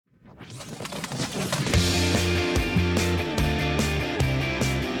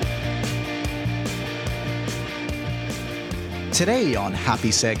Today on Happy,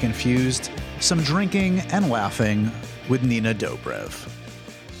 Sad, Confused, some drinking and laughing with Nina Dobrev.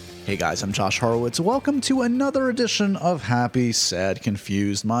 Hey guys, I'm Josh Horowitz. Welcome to another edition of Happy, Sad,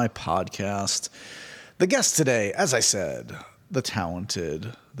 Confused, my podcast. The guest today, as I said, the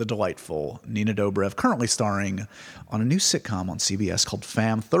talented, the delightful Nina Dobrev, currently starring on a new sitcom on CBS called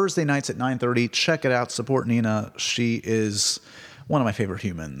Fam, Thursday nights at 9:30. Check it out. Support Nina. She is one of my favorite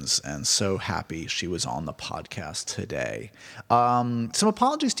humans, and so happy she was on the podcast today. Some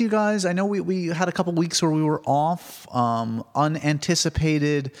apologies to you guys. I know we had a couple weeks where we were off,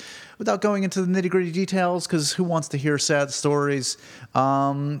 unanticipated, without going into the nitty-gritty details, because who wants to hear sad stories?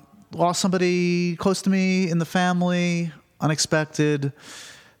 Lost somebody close to me in the family, unexpected.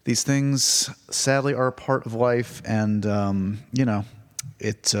 These things, sadly, are a part of life, and,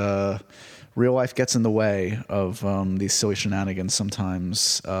 real life gets in the way of these silly shenanigans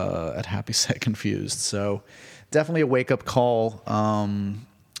sometimes at Happy, Sad, Confused. So definitely a wake-up call.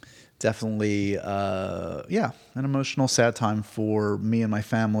 Definitely, an emotional, sad time for me and my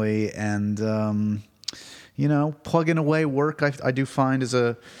family. And, plugging away work I do find is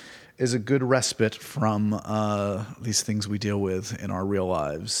a good respite from these things we deal with in our real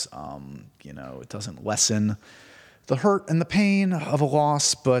lives. It doesn't lessen the hurt and the pain of a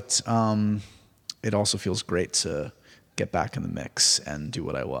loss, but it also feels great to get back in the mix and do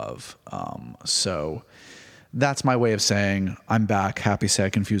what I love. So that's my way of saying I'm back. Happy,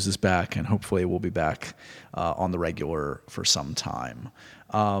 Sad, Confused is back, and hopefully we'll be back on the regular for some time.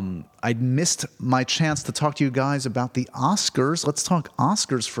 I missed my chance to talk to you guys about the Oscars. Let's talk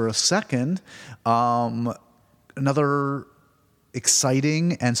Oscars for a second. Another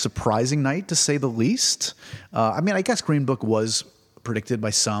exciting and surprising night, to say the least. I guess Green Book was predicted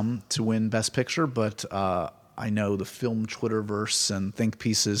by some to win Best Picture, but I know the film Twitterverse and think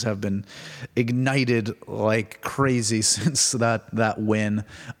pieces have been ignited like crazy since that win.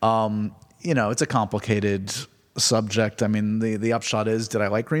 It's a complicated subject. I mean, the upshot is, did I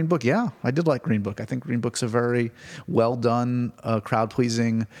like Green Book? Yeah, I did like Green Book. I think Green Book's a very well done,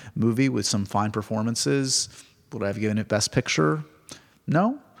 crowd-pleasing movie with some fine performances. Would I have given it Best Picture?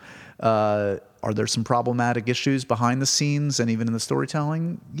 No. Are there some problematic issues behind the scenes and even in the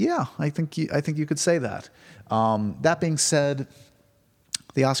storytelling? Yeah, I think you could say that. That being said,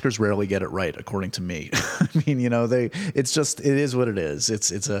 the Oscars rarely get it right, according to me. I mean, it is what it is.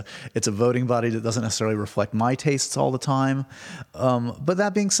 It's a voting body that doesn't necessarily reflect my tastes all the time. But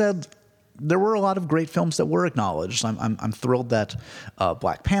that being said, there were a lot of great films that were acknowledged. I'm thrilled that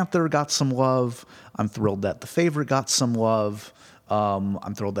Black Panther got some love. I'm thrilled that The Favorite got some love.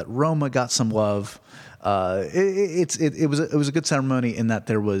 I'm thrilled that Roma got some love. It was a good ceremony in that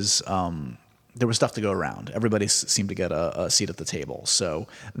there was stuff to go around. Everybody seemed to get a seat at the table, so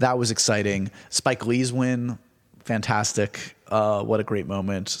that was exciting. Spike Lee's win, fantastic. What a great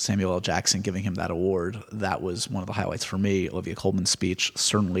moment. Samuel L. Jackson giving him that award. That was one of the highlights for me. Olivia Colman's speech,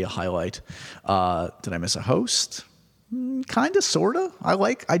 certainly a highlight. Did I miss a host? Kind of, sort of.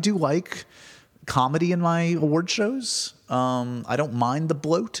 I do like comedy in my award shows. I don't mind the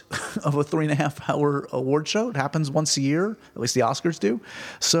bloat of a 3.5-hour award show. It happens once a year. At least the Oscars do.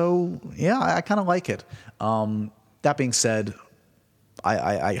 So, yeah, I kind of like it. That being said,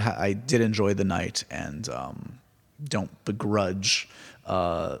 I did enjoy the night and don't begrudge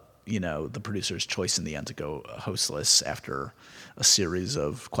the producer's choice in the end to go hostless after a series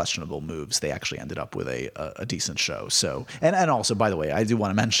of questionable moves. They actually ended up with a decent show. So, and also, by the way, I do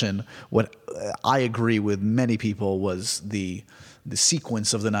want to mention what I agree with many people was the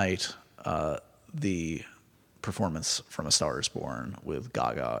sequence of the night, the performance from A Star Is Born with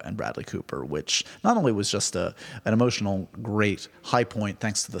Gaga and Bradley Cooper, which not only was just an emotional, great high point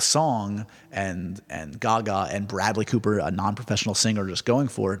thanks to the song and Gaga and Bradley Cooper, a non-professional singer, just going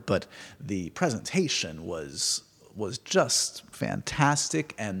for it, but the presentation was just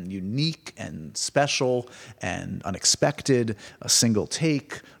fantastic and unique and special and unexpected. A single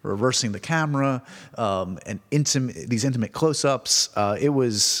take, reversing the camera, and these intimate close-ups. It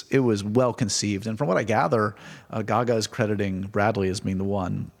was well conceived, and from what I gather, Gaga is crediting Bradley as being the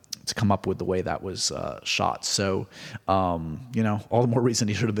one to come up with the way that was shot. So, all the more reason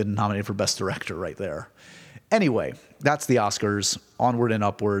he should have been nominated for Best Director right there. Anyway, that's the Oscars. Onward and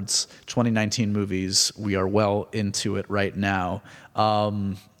upwards. 2019 movies. We are well into it right now.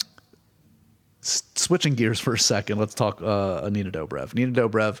 Switching gears for a second, let's talk Nina Dobrev. Nina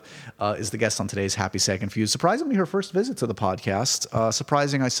Dobrev is the guest on today's Happy, Sad, Confused. Surprisingly, her first visit to the podcast.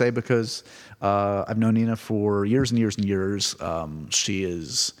 Surprising, I say, because I've known Nina for years and years and years. She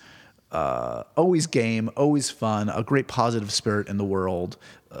is always game, always fun, a great positive spirit in the world,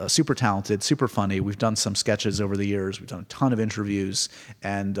 super talented, super funny. We've done some sketches over the years. We've done a ton of interviews,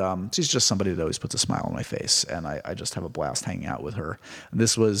 and she's just somebody that always puts a smile on my face, and I just have a blast hanging out with her. And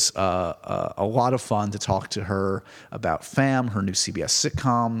this was a lot of fun to talk to her about Fam, her new CBS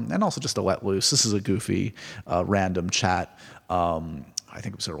sitcom, and also just to let loose. This is a goofy, random chat. I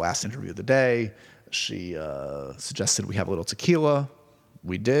think it was her last interview of the day. She suggested we have a little tequila.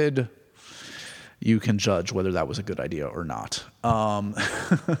 We did. You can judge whether that was a good idea or not.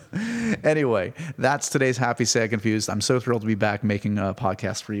 Anyway, that's today's Happy, Sad, Confused. I'm so thrilled to be back making a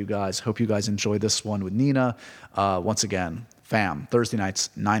podcast for you guys. Hope you guys enjoy this one with Nina. Once again, Fam, Thursday nights,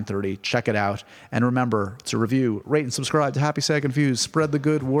 9:30. Check it out. And remember to review, rate, and subscribe to Happy, Sad, Confused. Spread the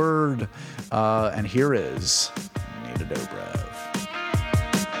good word. And here is Nina Dobrev.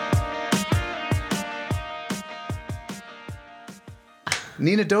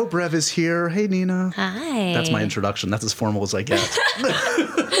 Nina Dobrev is here. Hey, Nina. Hi. That's my introduction. That's as formal as I get.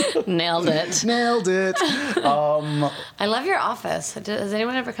 Nailed it. Nailed it. I love your office. Has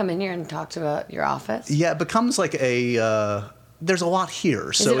anyone ever come in here and talked about your office? Yeah, it becomes like a... there's a lot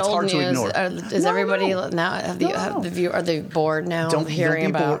here, so it's hard to ignore. Is everybody now? Are they bored now of hearing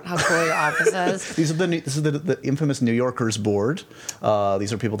about how cool your office is? This is the infamous New Yorkers board.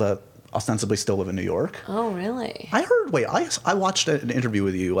 These are people that ostensibly still live in New York. Oh, really? I heard. Wait, I watched an interview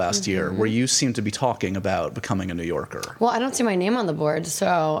with you last year where you seemed to be talking about becoming a New Yorker. Well, I don't see my name on the board,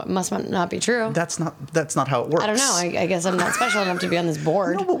 so it must not be true. That's not how it works. I don't know. I guess I'm not special enough to be on this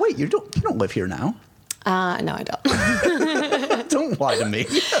board. No, but wait, you don't live here now. No, I don't. Don't lie to me.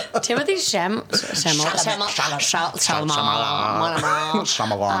 Timothy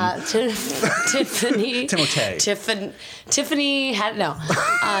Tiffany had no.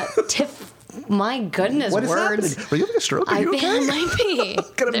 My goodness, what is words. happening? Are you having a stroke? Are you okay? I might be.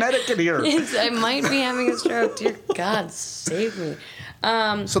 Get a medic in here. I might be having a stroke. Dear God, save me.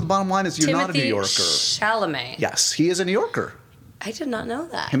 So the bottom line is you're not a New Yorker. Chalamet. Yes, he is a New Yorker. I did not know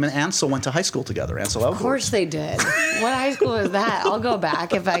that. Him and Ansel went to high school together. Ansel Elgort. Of course they did. What high school is that? I'll go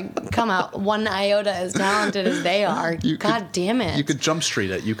back if I come out one iota as talented as they are. God damn it. You could jump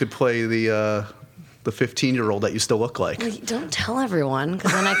street it. You could play the 15-year-old that you still look like. Well, don't tell everyone,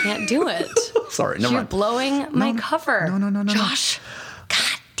 because then I can't do it. Sorry, never You're mind. blowing my cover. No. Josh.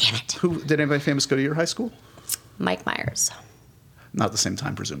 God damn it. Did anybody famous go to your high school? Mike Myers. Not at the same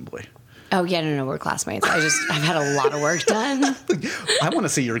time, presumably. Oh, yeah, no, we're classmates. I've had a lot of work done. I want to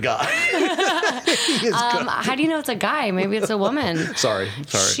see your guy. He is good. How do you know it's a guy? Maybe it's a woman. Sorry.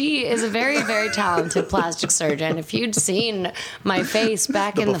 She is a very, very talented plastic surgeon. If you'd seen my face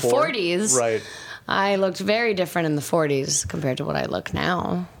back in the 40s, right. I looked very different in the 40s compared to what I look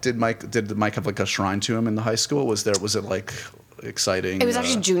now. Did Mike have like a shrine to him in the high school? Was it like exciting? It was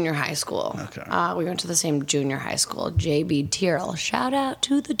actually junior high school. Okay. We went to the same junior high school, J.B. Tyrrell. Shout out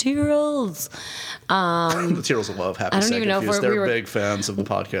to the Tyrrells. The Tyrrells will love Happy, I don't even know if They're big fans of the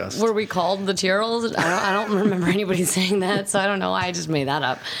podcast. Were we called the Tyrrells? I don't remember anybody saying that, so I don't know why I just made that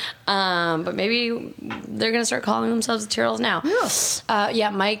up. But maybe they're going to start calling themselves the Tyrrells now. Yeah.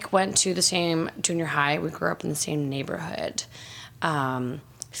 Mike went to the same junior high. We grew up in the same neighborhood.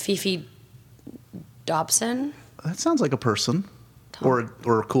 Fifi Dobson. That sounds like a person. Or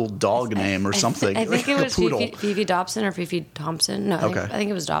a cool dog name or something. I think like it was poodle. Fifi Dobson or Fifi Thompson. No, I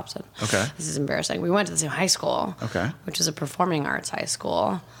think it was Dobson. Okay. This is embarrassing. We went to the same high school. Okay. Which was a performing arts high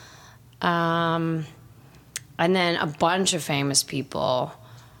school. And then a bunch of famous people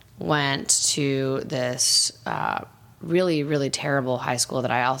went to this really, really terrible high school that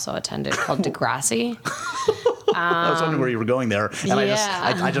I also attended called Degrassi. I was wondering where you were going there, and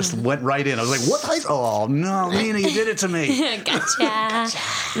I just went right in. I was like, "What high school? Oh no, Nina, you did it to me." Gotcha.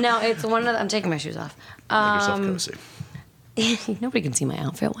 No, it's one of the, I'm taking my shoes off. Make yourself cozy. Nobody can see my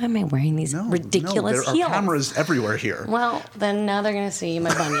outfit. Why am I wearing these ridiculous there heels? are cameras everywhere here. Well, then now they're going to see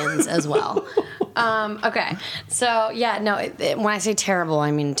my bunions as well. Okay. So, when I say terrible,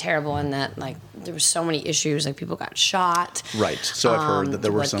 I mean terrible in that, like, there were so many issues. Like, people got shot. Right. So I've heard that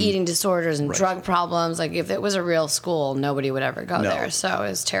there were some eating disorders and drug problems. Like, if it was a real school, nobody would ever go there. So it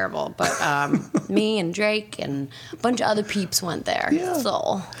was terrible. But me and Drake and a bunch of other peeps went there. Yeah.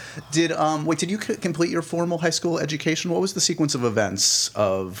 So did you complete your formal high school education? What was the sequence of events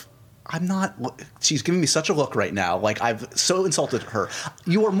of... she's giving me such a look right now. Like, I've so insulted her.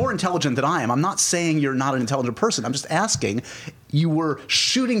 You are more intelligent than I am. I'm not saying you're not an intelligent person. I'm just asking. You were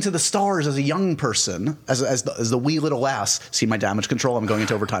shooting to the stars as a young person, as the wee little lass. See my damage control? I'm going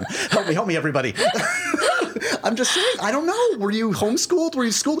into overtime. Help me, everybody. I'm just saying, I don't know. Were you homeschooled? Were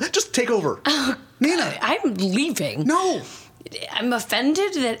you schooled? Just take over. Nina. I'm leaving. No. I'm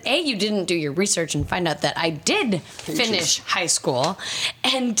offended that A, you didn't do your research and find out that I did finish high school,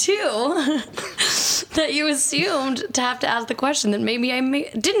 and 2, that you assumed to have to ask the question that maybe I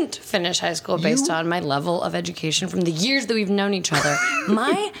didn't finish high school based on my level of education from the years that we've known each other.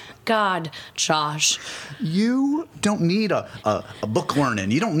 My God, Josh. You don't need a book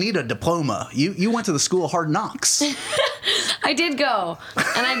learning. You don't need a diploma. You went to the school of hard knocks. I did go,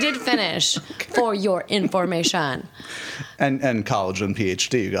 and I did finish, for your information. And college and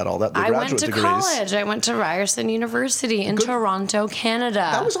PhD, you got all that. The I went to degrees. college. I went to Ryerson University in Toronto, Canada.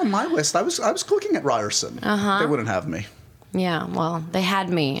 That was on my list. I was looking at Ryerson. They wouldn't have me. Yeah, well, they had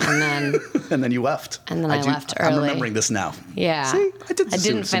me, and then And then you left. And then I left early. I'm remembering this now. Yeah. See, I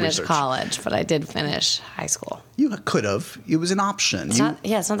didn't finish research. college, but I did finish high school. You could have. It was an option. It's not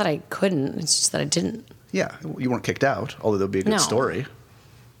that I couldn't. It's just that I didn't. Yeah, you weren't kicked out, although there'd be a good story.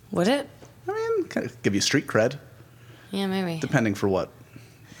 Would it? I mean, kind of give you street cred. Yeah, maybe. Depending for what.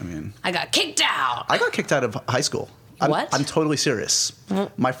 I mean, I got kicked out. I got kicked out of high school. What? I'm totally serious.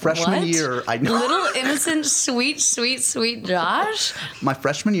 My freshman year, I know. Little innocent, sweet Josh. My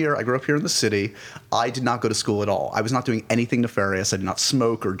freshman year, I grew up here in the city. I did not go to school at all. I was not doing anything nefarious. I did not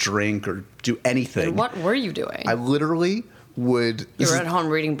smoke or drink or do anything. And what were you doing? I literally would. You were at home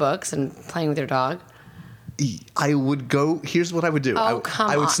reading books and playing with your dog? I would go. Here's what I would do. I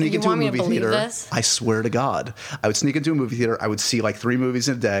would sneak into a movie theater. This? I swear to God, I would sneak into a movie theater. I would see like 3 movies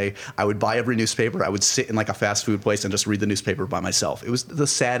in a day. I would buy every newspaper. I would sit in like a fast food place and just read the newspaper by myself. It was the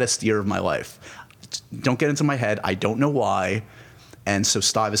saddest year of my life. Don't get into my head. I don't know why. And so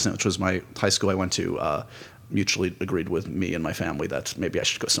Stuyvesant, which was my high school I went to, mutually agreed with me and my family that maybe I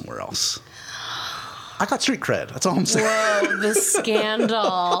should go somewhere else. I got street cred. That's all I'm saying. Whoa, the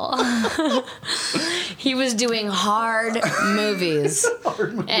scandal. He was doing hard movies.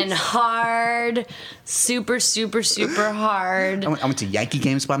 And hard, super hard. I went to Yankee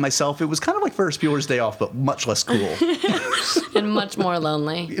games by myself. It was kind of like Ferris Bueller's Day Off, but much less cool. And much more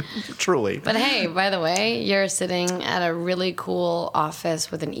lonely. Truly. But hey, by the way, you're sitting at a really cool office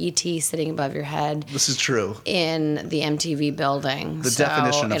with an ET sitting above your head. This is true. In the MTV building. The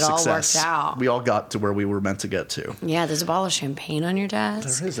definition of success. It all worked out. We all got to where we were meant to get to. Yeah, there's a bottle of champagne on your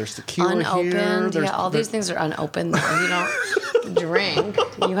desk. There is. There's tequila unopened. here. Yeah, all these things are unopened. You don't drink.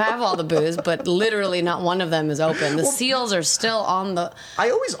 You have all the booze, but literally not one of them is open. The seals are still on the... I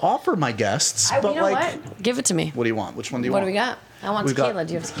always offer my guests, but you know what? Give it to me. What do you want? Which one do you want? want? What do we got? I want tequila.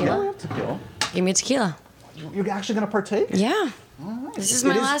 Do you have tequila? Yeah, we have tequila. Give me a tequila. You're actually going to partake? Yeah. All right. This is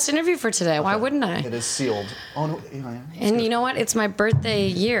my last interview for today. Why wouldn't I? It is sealed. Oh, no. Yeah, and you know what? It's my birthday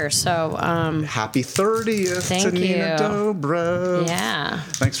year, so... Happy 30th thank to Nina you. Dobrev. Yeah.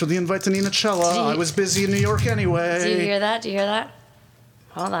 Thanks for the invite to Nina Cella. I was busy in New York anyway. Do you hear that? Do you hear that?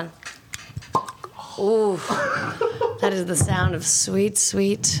 Hold on. Ooh. That is the sound of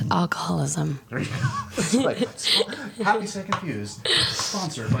sweet alcoholism. Right. Happy Second Confused,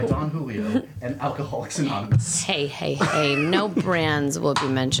 sponsored by Don Julio and Alcoholics Anonymous. Hey. No brands will be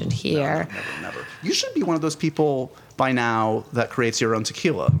mentioned here. Never. You should be one of those people by now that creates your own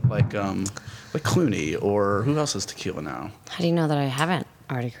tequila, like Clooney, or who else has tequila now? How do you know that I haven't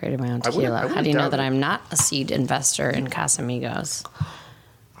already created my own tequila? How do you know that I'm not a seed investor in Casamigos?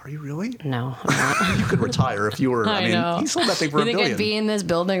 Are you really? No, I'm not. You could retire if you were. I mean, know. he sold that thing for $1 billion. You think I'd be in this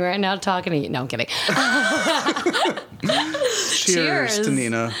building right now talking to you? No, I'm kidding. Cheers to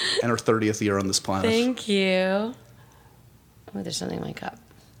Nina and her 30th year on this planet. Thank you. Oh, there's something in my cup.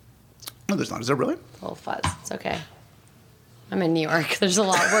 No, there's not. Is there really? A little fuzz. It's okay. I'm in New York. There's a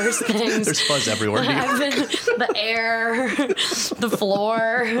lot worse things. There's fuzz everywhere in New York. The air, the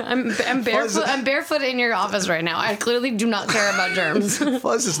floor. I'm barefoot. I'm barefoot in your office right now. I clearly do not care about germs.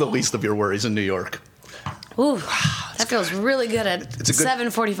 Fuzz is the least of your worries in New York. Ooh, that feels really good at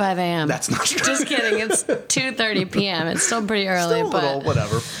 7:45 a.m. That's not true. Just kidding. It's 2:30 p.m. It's still pretty early, still a little,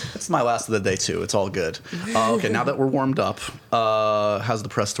 whatever. It's my last of the day too. It's all good. Okay, now that we're warmed up, how's the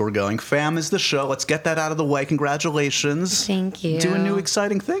press tour going? Fam is the show. Let's get that out of the way. Congratulations. Thank you. Doing new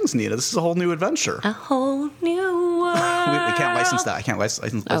exciting things, Nina. This is a whole new adventure. A whole new world. we can't license that. I can't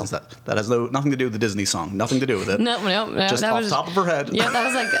license that. That has nothing to do with the Disney song. Nothing to do with it. No. Just that off was, top of her head. Yeah, that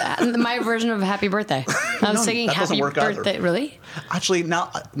was like my version of Happy Birthday. I was singing that doesn't Happy work Birthday. either. Really? Actually,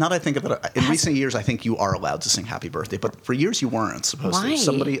 now that I think of it, in recent years, I think you are allowed to sing Happy Birthday. But for years, you weren't supposed Why? to.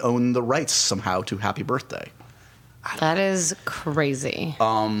 Somebody owned the rights somehow to Happy Birthday. That is crazy.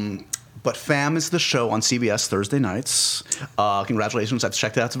 But Fam is the show on CBS Thursday nights. Congratulations! I've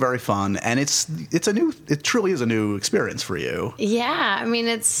checked it out. It's very fun, and it truly is a new experience for you. Yeah, I mean,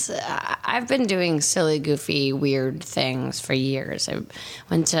 I've been doing silly, goofy, weird things for years. I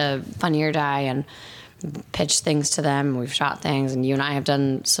went to Funny or Die and pitched things to them. We've shot things, and you and I have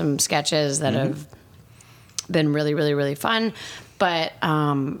done some sketches that have been really, really, really fun. But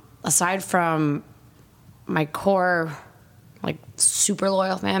aside from my core, like, super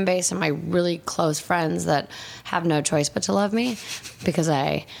loyal fan base and my really close friends that have no choice but to love me because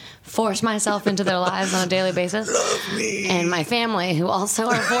I force myself into their lives on a daily basis. Love me. And my family, who also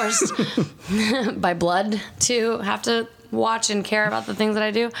are forced by blood to have to watch and care about the things that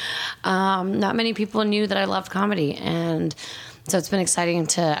I do. Not many people knew that I loved comedy. And so it's been exciting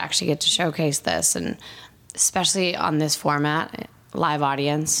to actually get to showcase this, and especially on this format, live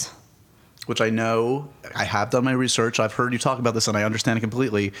audience. Which I know, I have done my research, I've heard you talk about this and I understand it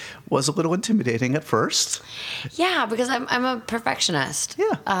completely, was a little intimidating at first. Yeah, because I'm a perfectionist.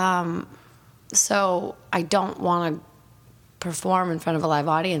 Yeah. So I don't want to perform in front of a live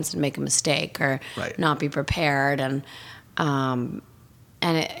audience and make a mistake or not be prepared. And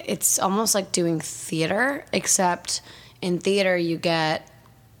it's almost like doing theater, except in theater you get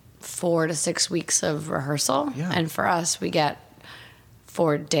 4 to 6 weeks of rehearsal. Yeah. And for us, we get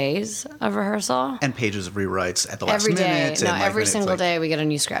 4 days of rehearsal. And pages of rewrites at the last every day. minute. No, and every single day we get a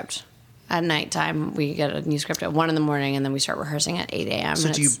new script. At nighttime, we get a new script at 1 a.m, and then we start rehearsing at 8 a.m.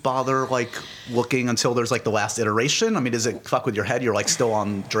 So do you bother, like, looking until there's, like, the last iteration? I mean, does it fuck with your head? You're, like, still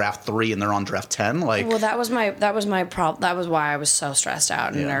on draft 3 and they're on draft 10? Like, well, that was my problem. That was why I was so stressed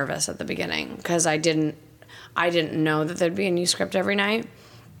out and nervous at the beginning, because I didn't know that there'd be a new script every night.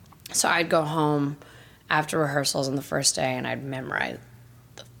 So I'd go home after rehearsals on the first day and I'd memorize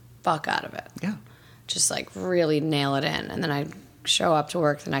the fuck out of it. Yeah. Just, like, really nail it in. And then I'd show up to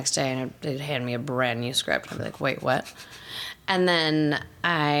work the next day and they'd hand me a brand new script. I'd be like, wait, what? And then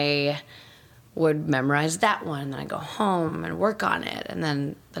I would memorize that one, and then I'd go home and work on it. And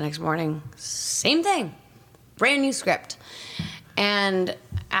then the next morning, same thing, brand new script. And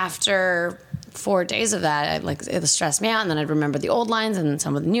after 4 days of that, it stressed me out, and then I'd remember the old lines and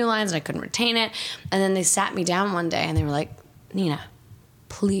some of the new lines, and I couldn't retain it. And then they sat me down one day and they were like, Nina,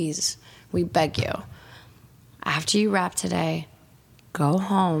 please, we beg you, after you rap today, go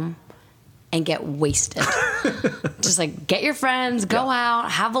home and get wasted. Just, like, get your friends, go out,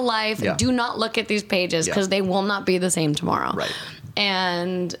 have a life, and do not look at these pages because they will not be the same tomorrow. Right.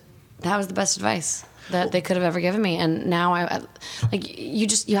 And that was the best advice that they could have ever given me. And now you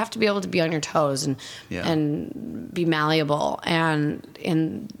have to be able to be on your toes and be malleable. And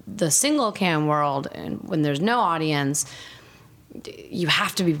in the single cam world, and when there's no audience, you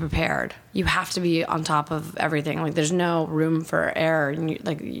have to be prepared. You have to be on top of everything. Like, there's no room for error. And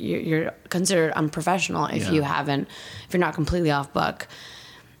you're considered unprofessional if you're not completely off book.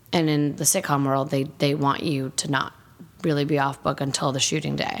 And in the sitcom world, they want you to not really be off book until the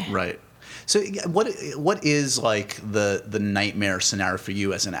shooting day. Right. So what is, like, the nightmare scenario for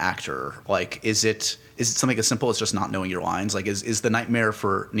you as an actor? Like, is it something as simple as just not knowing your lines? Like, is the nightmare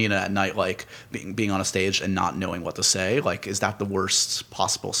for Nina at night, like, being on a stage and not knowing what to say? Like, is that the worst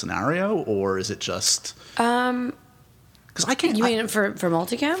possible scenario, or is it just? Because I can't. You mean for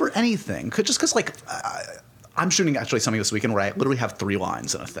multicam? For anything, just because, like, I'm shooting actually something this weekend where I literally have 3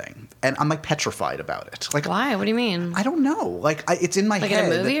 lines in a thing, and I'm, like, petrified about it. Like, why? What do you mean? I don't know. Like, it's in my head. Like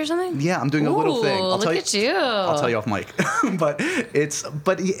in a movie or something? Yeah, I'm doing a little thing. Look at you. I'll tell you off mic. but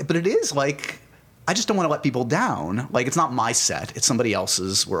it is like, I just don't want to let people down. Like, it's not my set; it's somebody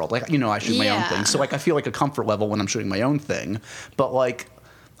else's world. Like, I shoot my own thing, so, like, I feel like a comfort level when I'm shooting my own thing. But, like,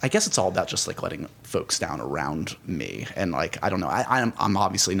 I guess it's all about just, like, letting folks down around me. And, like, I don't know. I'm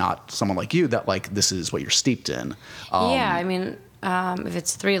obviously not someone like you that, like, this is what you're steeped in. Yeah, I mean, if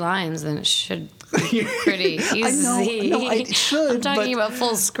it's 3 lines, then it should be pretty easy. I know, it should. I'm talking about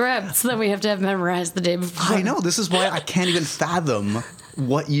full scripts that we have to have memorized the day before. I know. This is why I can't even fathom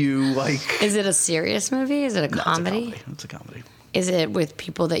what you, like. Is it a serious movie? Is it a comedy? It's a comedy. Is it with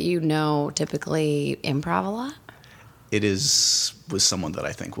people that you know typically improv a lot? It is with someone that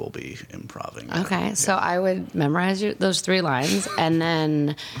I think will be improving. Okay, so I would memorize those 3 lines and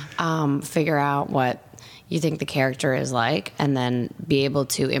then figure out what you think the character is like, and then be able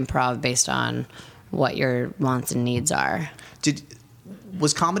to improv based on what your wants and needs are.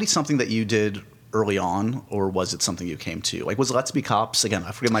 Was comedy something that you did early on, or was it something you came to? Like, was Let's Be Cops, again,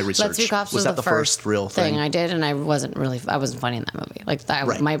 I forget my research. Let's Be Cops was that the first real thing I did, and I wasn't funny in that movie. Like,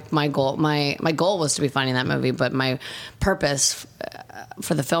 Right. my goal was to be funny in that movie, but my purpose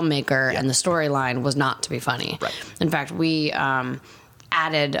for the filmmaker and the storyline was not to be funny. Right. In fact, we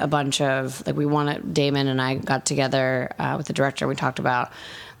added a bunch of, like, Damon and I got together with the director. We talked about,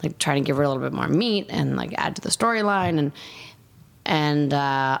 like, trying to give her a little bit more meat and, like, add to the storyline, and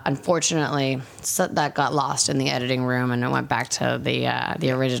unfortunately, so that got lost in the editing room, and it went back to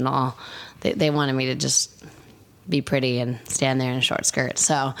the original they wanted me to just be pretty and stand there in a short skirt.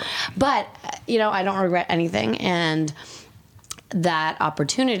 So, but I don't regret anything, and that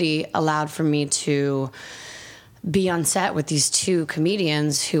opportunity allowed for me to be on set with these two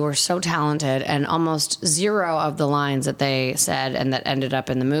comedians who were so talented, and almost zero of the lines that they said and that ended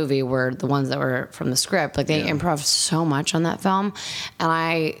up in the movie were the ones that were from the script. Like, they improv so much on that film, and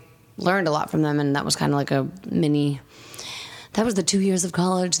I learned a lot from them, and that was kind of like a mini... That was the 2 years of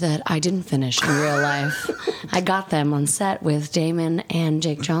college that I didn't finish in real life. I got them on set with Damon and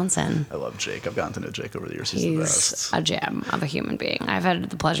Jake Johnson. I love Jake. I've gotten to know Jake over the years. He's the best. A gem of a human being. I've had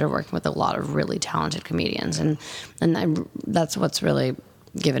the pleasure of working with a lot of really talented comedians, and that's what's really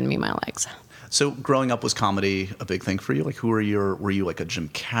given me my legs. So growing up, was comedy a big thing for you? Like, were you like a Jim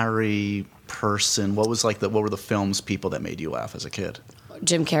Carrey person? What were the films, people that made you laugh as a kid?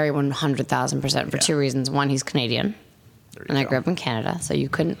 Jim Carrey, 100,000% for two reasons. One, he's Canadian. And I grew up in Canada, so you're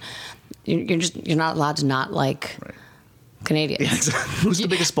not allowed to not like Canadians. Yeah, exactly. Who's the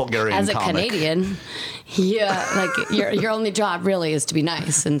biggest Bulgarian As a comic? Canadian, like your only job really is to be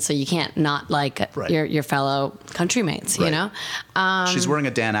nice, and so you can't not like your fellow countrymates. Right. You know. She's wearing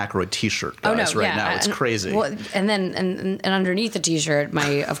a Dan Aykroyd T-shirt, guys, now. It's crazy. Well, and then and underneath the T-shirt,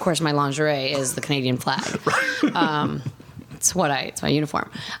 of course my lingerie is the Canadian flag. It's my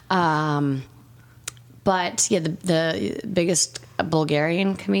uniform. But yeah, the biggest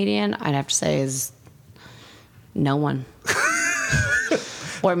Bulgarian comedian I'd have to say is no one.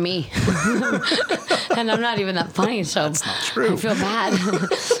 Or me. And I'm not even that funny, so that's not true. I feel bad.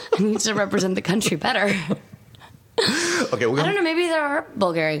 I need to represent the country better. Okay, I don't know, maybe there are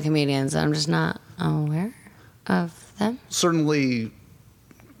Bulgarian comedians, I'm just not aware of them. Certainly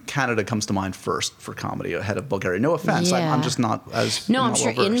Canada comes to mind first for comedy ahead of Bulgaria. No offense, Yeah. I'm just not as No, I'm not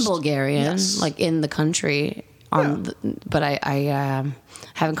sure well-versed. in Bulgarian, Yes. like in the country. But I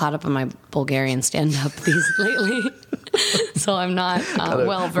haven't caught up on my Bulgarian stand-up these lately, so I'm not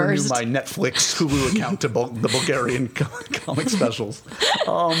well versed. Renew my Netflix Hulu account to the Bulgarian comic specials.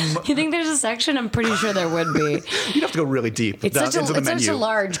 You think there's a section? I'm pretty sure there would be. You'd have to go really deep It's into the menu. such a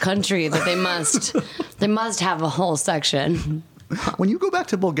large country that they must have a whole section. When you go back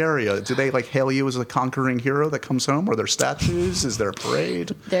to Bulgaria, do they like hail you as a conquering hero that comes home? Are there statues? Is there a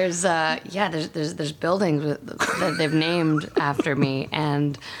parade? There's there's buildings that they've named after me,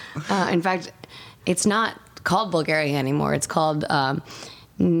 and in fact, it's not called Bulgaria anymore. It's called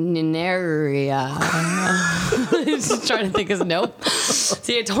Nineria. Just trying to think of nope.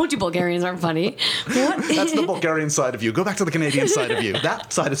 See, I told you Bulgarians aren't funny. What? That's the Bulgarian side of you. Go back to the Canadian side of you.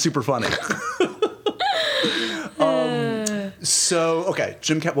 That side is super funny. So, okay,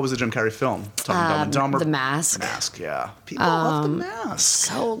 what was the Jim Carrey film? Dumb and Dumber. The Mask. The Mask, yeah. People love The Mask.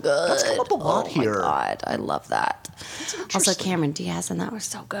 So good. That's come up a lot here. Oh my God, I love that. Also, interesting. Cameron Diaz, and that was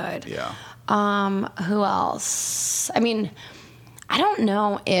so good. Yeah. Who else? I mean, I don't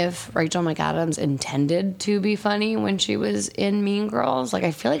know if Rachel McAdams intended to be funny when she was in Mean Girls. Like,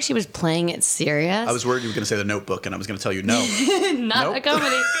 I feel like she was playing it serious. I was worried you were going to say The Notebook, and I was going to tell you no. Not a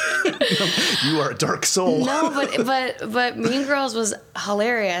comedy. You are a dark soul. No, but Mean Girls was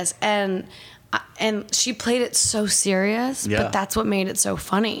hilarious, and she played it so serious. Yeah. But that's what made it so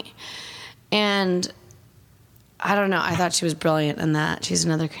funny. And I don't know. I thought she was brilliant in that. She's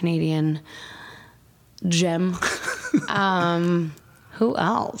another Canadian gem. Who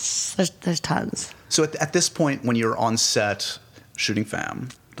else? There's tons. So at this point, when you're on set shooting Fam,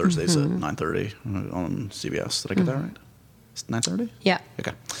 Thursdays at 9:30 on CBS, did I get that right? It's 9:30? Yeah.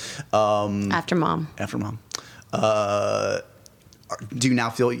 Okay. After Mom. After Mom. Do you now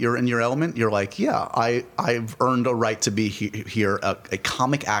feel you're in your element? You're like, yeah, I've earned a right to be here, a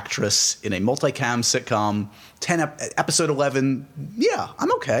comic actress in a multicam sitcom, episode 11. Yeah,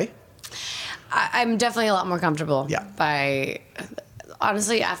 I'm okay. I'm definitely a lot more comfortable. Yeah.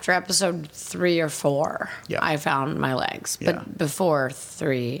 Honestly, after episode 3 or 4, Yeah. I found my legs. Yeah. But before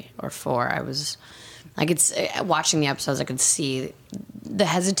 3 or 4, watching the episodes, I could see the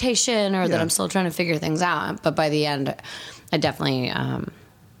hesitation or that I'm still trying to figure things out. But by the end, I definitely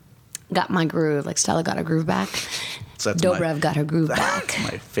got my groove. Like Stella got her groove back. So Dobrev got her groove back.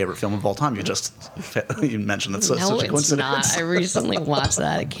 That's my favorite film of all time. You mentioned it's such a coincidence. No, it's not. I recently watched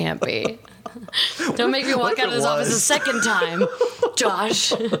that. It can't be. Don't make me walk out of this office a second time,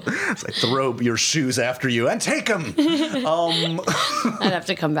 Josh. It's like, throw your shoes after you and take them. I'd have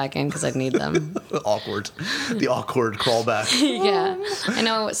to come back in because I'd need them. The awkward crawlback. Yeah. I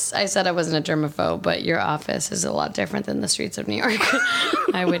know I said I wasn't a germaphobe, but your office is a lot different than the streets of New York.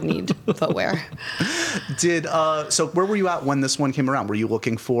 I would need footwear. So where were you at when this one came around? Were you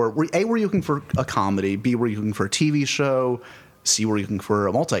looking for, were you looking for a comedy? B, were you looking for a TV show? see were you looking for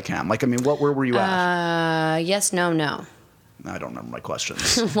a multicam? Like, I mean, where were you at? Yes, no, no. I don't remember my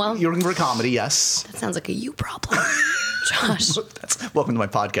questions. Well, you're looking for a comedy, yes. That sounds like a you problem, Josh. Welcome to my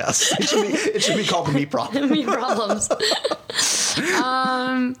podcast. It should be called the Me Problem. Me problems.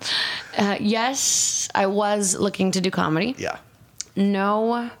 Yes, I was looking to do comedy. Yeah.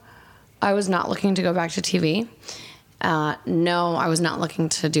 No, I was not looking to go back to TV. No, I was not looking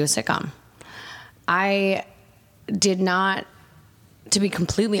to do a sitcom. I did not, to be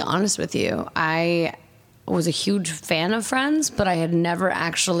completely honest with you, I was a huge fan of Friends, but I had never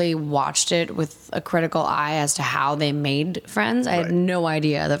actually watched it with a critical eye as to how they made Friends. I had no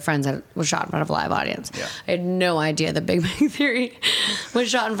idea that Friends was shot in front of a live audience. Yeah. I had no idea that Big Bang Theory was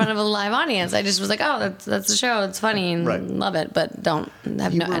shot in front of a live audience. I just was like, oh, that's the show. It's funny and love it, but don't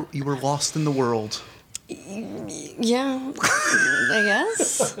have You were lost in the world. Yeah, I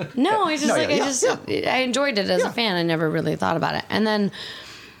guess. No, I just I enjoyed it as a fan. I never really thought about it. And then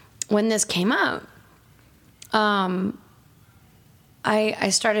when this came up, I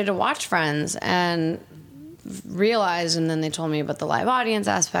started to watch Friends and realized, and then they told me about the live audience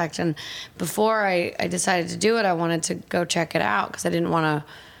aspect. And before I decided to do it, I wanted to go check it out because I didn't want to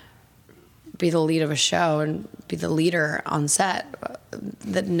be the lead of a show and be the leader on set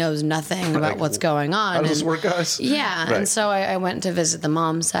that knows nothing about what's going on. How does this work, guys? Yeah. Right. And so I went to visit the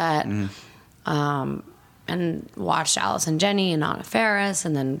mom set and watched Alice and Jenny and Anna Faris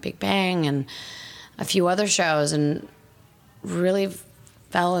and then Big Bang and a few other shows and really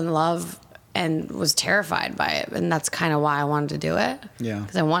fell in love and was terrified by it. And that's kind of why I wanted to do it. Yeah.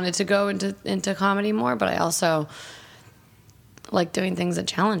 Because I wanted to go into comedy more, but I also like doing things that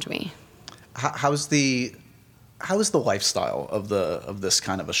challenge me. How is the lifestyle of this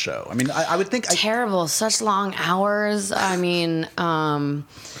kind of a show? I mean, I would think terrible. Such long hours. I mean,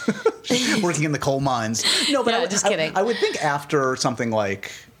 working in the coal mines. No, but just kidding. I would think after something like,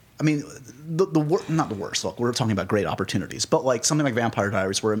 I mean, not the worst. Look, we're talking about great opportunities, but like something like Vampire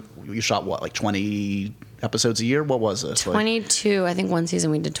Diaries, where you shot what, like 20 episodes a year? What was it? 22. I think one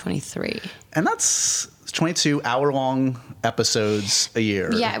season we did 23. And that's 22 hour-long episodes a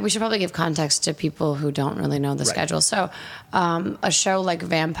year. Yeah, we should probably give context to people who don't really know the schedule. So a show like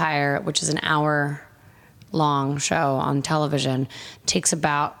Vampire, which is an hour-long show on television,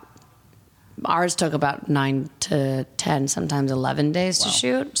 ours took about 9 to 10, sometimes 11 days to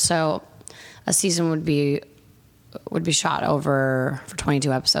shoot. So a season would be shot for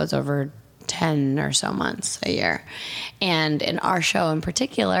 22 episodes over 10 or so months a year. And in our show in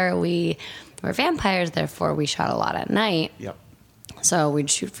particular, we're vampires, therefore we shot a lot at night. Yep. So we'd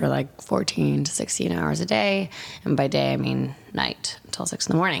shoot for like 14 to 16 hours a day. And by day, I mean night until 6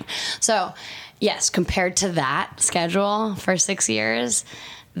 in the morning. So yes, compared to that schedule for 6 years,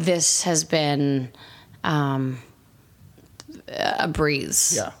 this has been a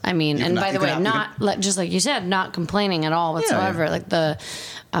breeze. Yeah. I mean, and by the way, just like you said, not complaining at all whatsoever. Yeah. Like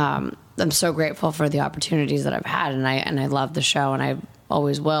I'm so grateful for the opportunities that I've had, and I love the show, and I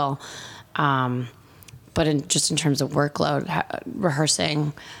always will. But in terms of workload,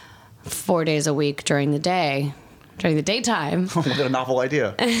 rehearsing 4 days a week during the daytime. What a novel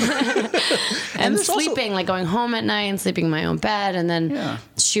idea. and sleeping, like going home at night and sleeping in my own bed, and then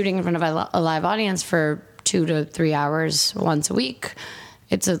shooting in front of a live audience for 2 to 3 hours once a week.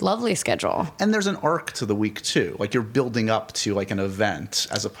 It's a lovely schedule. And there's an arc to the week too. Like you're building up to like an event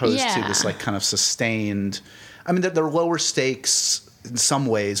as opposed to this like kind of sustained. I mean, there are lower stakes in some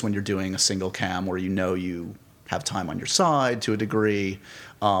ways when you're doing a single cam where you have time on your side to a degree.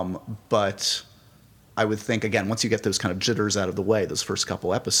 But I would think, again, once you get those kind of jitters out of the way, those first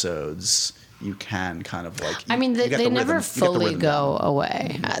couple episodes, you can kind of like... they never fully go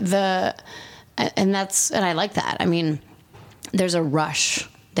away. And I like that. I mean, there's a rush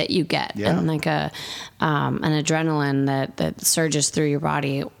that you get and like an adrenaline that surges through your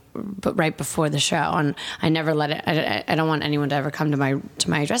body but right before the show, and I never let it. I don't want anyone to ever come to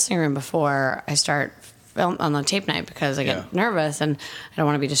my dressing room before I start film on the tape night because I get nervous and I don't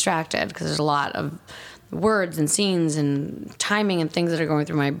want to be distracted because there's a lot of words and scenes and timing and things that are going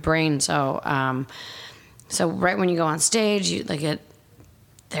through my brain. So right when you go on stage,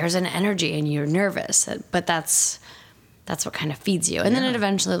 there's an energy and you're nervous, but that's what kind of feeds you, and then it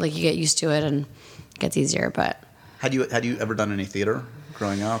eventually like you get used to it and it gets easier. But had you ever done any theater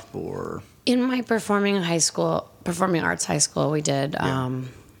growing up, or in my performing arts high school, we did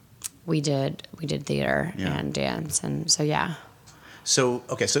theater and dance, and so So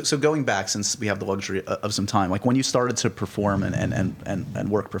going back, since we have the luxury of some time, like when you started to perform and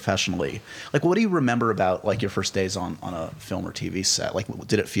work professionally, like what do you remember about like your first days on a film or TV set? Like,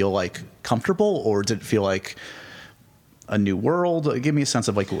 did it feel like comfortable, or did it feel like A New World? Give me a sense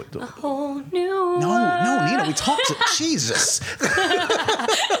of like what. A whole new No, Nina, we talked to Jesus.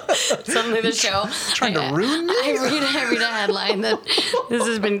 Suddenly the show. Trying to ruin me? I read a headline that this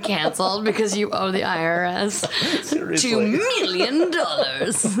has been canceled because you owe the IRS Seriously. $2 million.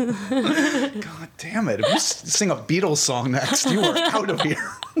 God damn it. If you sing a Beatles song next, you are out of here.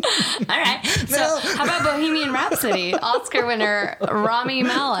 All right. So how about Bohemian Rhapsody? Oscar winner Rami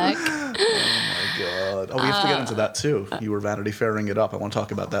Malek. God. Oh, we have to get into that too. You were Vanity Fairing it up. I want to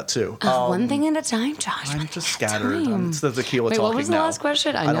talk about that too. One thing at a time, Josh. I'm just scattered. It's the tequila Wait, talking what was the now. last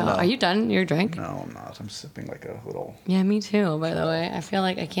question? I don't know. Are you done your drink? No, I'm not. I'm sipping like a little. Yeah, me too, by the way. I feel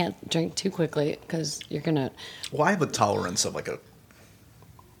like I can't drink too quickly because you're going to... Well, I have a tolerance of like a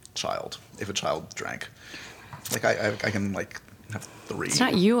child. If a child drank, like I can like have 3. It's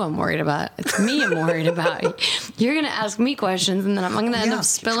not you I'm worried about. It's me I'm worried about. You're going to ask me questions, and then I'm going to end up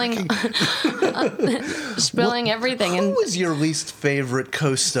spilling spilling everything. Who was your least favorite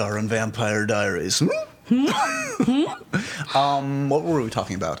co-star on Vampire Diaries? What were we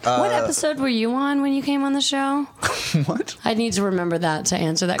talking about? What episode were you on when you came on the show? What? I need to remember that to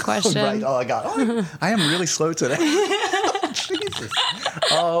answer that question. Right. Oh, I got. I am really slow today. Jesus.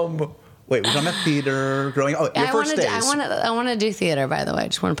 Wait, was on the theater growing up? Oh, your first days. I want to do theater, by the way. I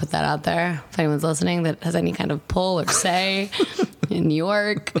just want to put that out there. If anyone's listening that has any kind of pull or say in New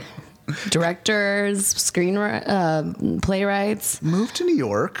York, directors, playwrights. Move to New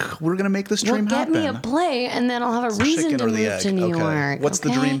York. We're going to make this dream Get happen. me a play, and then I'll have a reason to move to New York. What's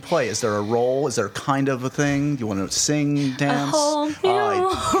the dream play? Is there a role? Is there kind of a thing? Do you want to sing, dance? A whole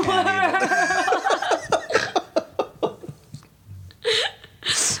new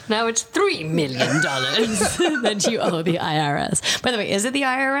Now it's $3 million that you owe the IRS. By the way, is it the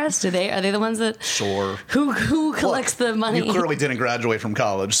IRS? Are they the ones that? Sure. Who collects the money? You clearly didn't graduate from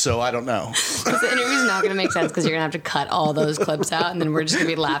college, so I don't know. The interview's not going to make sense because you're going to have to cut all those clips out, and then we're just going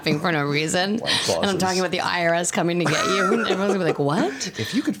to be laughing for no reason. And I'm talking about the IRS coming to get you, and everyone's going to be like, "What?"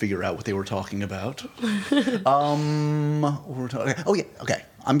 If you could figure out what they were talking about. What were we talking? Oh yeah. Okay.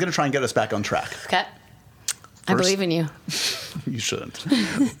 I'm going to try and get us back on track. Okay. I believe in you. You shouldn't.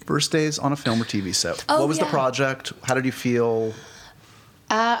 First days on a film or TV set. Oh, what was the project? How did you feel?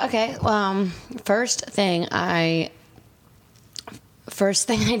 Okay. First thing I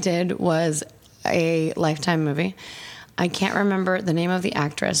did was a Lifetime movie. I can't remember the name of the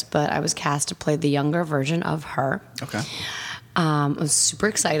actress, but I was cast to play the younger version of her. Okay. I was super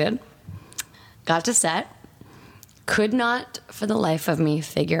excited. Got to set. Could not, for the life of me,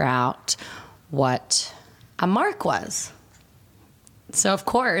 figure out what a mark was. So, of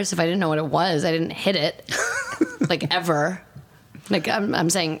course, if I didn't know what it was, I didn't hit it, like, ever. Like, I'm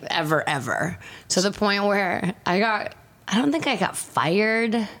saying ever. To the point where I don't think I got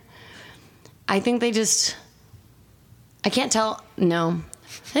fired. I think I can't tell, no. I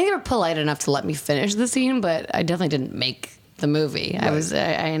think they were polite enough to let me finish the scene, but I definitely didn't make the movie. Right.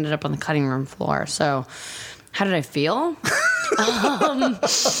 I ended up on the cutting room floor. So, how did I feel?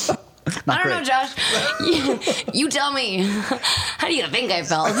 I don't know, Josh. You tell me. How do you think I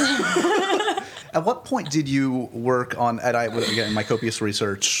felt? At what point did you work on? Again, in my copious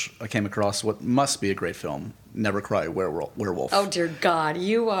research, I came across what must be a great film, Never Cry Werewolf. Oh dear God,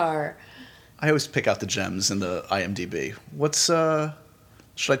 you are. I always pick out the gems in the IMDb.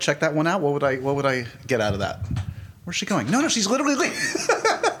 Should I check that one out? What would I get out of that? Where's she going? No, she's literally leaving.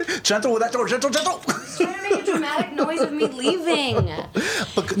 Gentle with that door, gentle. Trying to make a dramatic noise of me leaving.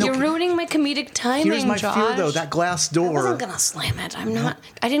 You're ruining my comedic timing, Here's my Josh. fear, though. That glass door. I wasn't gonna slam it. I'm not.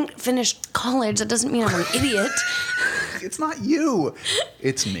 I didn't finish college. That doesn't mean I'm an idiot. It's not you.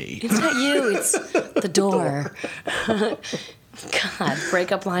 It's me. It's not you. It's the door. God,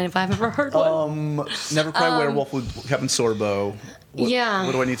 breakup line if I've ever heard one. Never Cry Werewolf with Kevin Sorbo.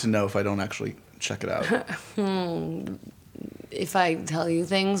 What do I need to know if I don't actually check it out? If I tell you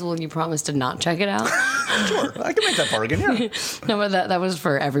things, will you promise to not check it out? Sure, I can make that bargain, yeah. No, but that was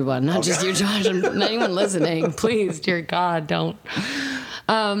for everyone, not just you, Josh. Not anyone listening. Please, dear God, don't.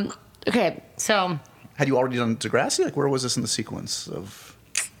 Okay, so... Had you already done Degrassi? Like, where was this in the sequence of...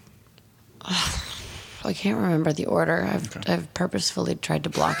 I can't remember the order. I've purposefully tried to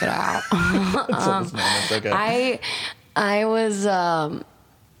block it out. Okay. I was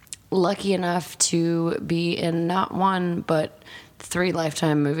lucky enough to be in not one, but 3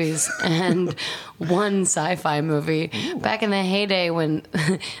 Lifetime movies and 1 sci-fi movie. Ooh. Back in the heyday when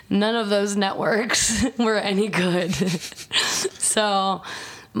none of those networks were any good. So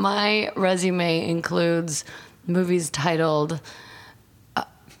my resume includes movies titled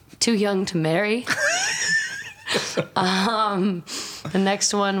Too Young to Marry. The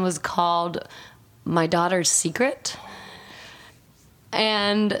next one was called My Daughter's Secret.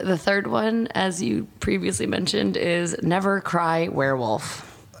 And the third one, as you previously mentioned, is Never Cry Werewolf.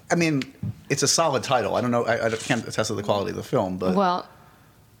 I mean, it's a solid title. I don't know. I can't attest to the quality of the film, but Well,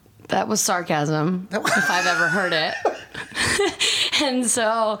 that was sarcasm, if I've ever heard it. And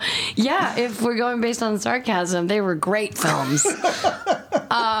so, yeah, if we're going based on sarcasm, they were great films.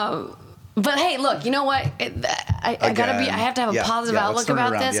 But hey, look, you know what? I have to have a positive outlook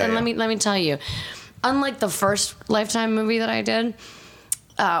about this. And let me tell you, unlike the first Lifetime movie that I did,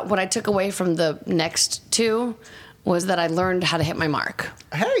 what I took away from the next two was that I learned how to hit my mark.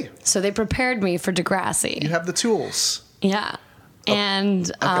 Hey. So they prepared me for Degrassi. You have the tools. Yeah. Oh, and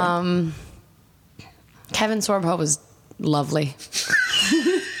Kevin Sorbo was lovely.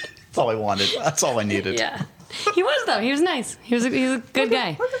 That's all I wanted. That's all I needed. Yeah. He was, though. He was nice. He was a good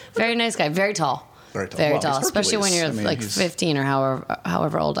guy. Very nice guy. Very tall. Very tall. Very Well, tall. he's Especially when you're Hercules. 15 or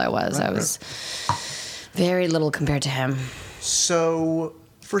however old I was. Right, I was very little compared to him. So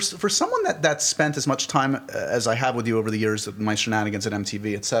for someone that spent as much time as I have with you over the years of my shenanigans at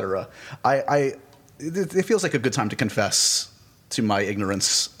MTV, et cetera, it feels like a good time to confess to my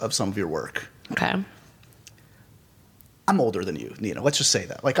ignorance of some of your work. Okay. I'm older than you, Nina. Let's just say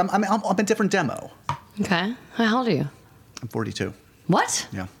that. Like I'm a different demo. Okay. How old are you? I'm 42. What?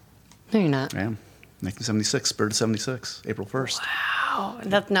 Yeah, No, you're not. I am. 1976, Spirit of 76, April 1st. Wow.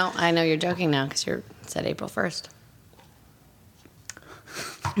 No, I know you're joking now because you said April 1st.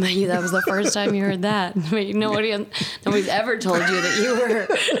 Maybe that was the first time you heard that. Nobody's ever told you that you were.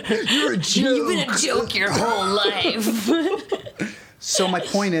 You're a joke. You've been a joke your whole life. So my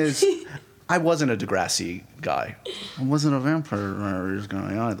point is, I wasn't a Degrassi guy. I wasn't a vampire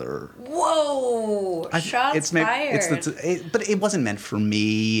guy either. Whoa! Shots fired. But it wasn't meant for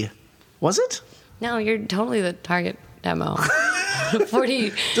me. Was it? No, you're totally the target demo.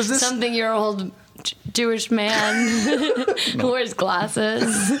 40-something-year-old Jewish man who wears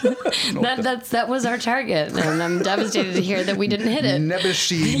glasses. That was our target, and I'm devastated to hear that we didn't hit it.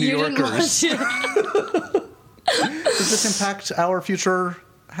 Nebbishy New Yorkers. Does this impact our future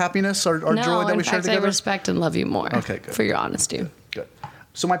happiness, our joy that we share together? I respect and love you more. Okay, good. For your honesty. Good.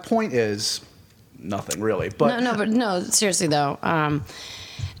 So my point is nothing really, but no. Seriously though,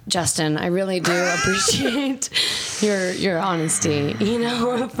 Justin, I really do appreciate your honesty.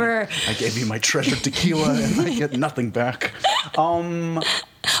 I gave you my treasured tequila and I get nothing back. Oh,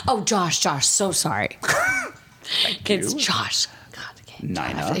 Josh, so sorry. It's you. Josh. God, okay.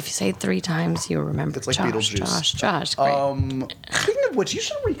 Nina. If you say it 3 times, you'll remember. It's like Josh, Beetlejuice. Josh. Great. Speaking of which, you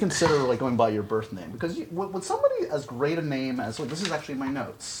should reconsider going by your birth name because with somebody as great a name as this is actually my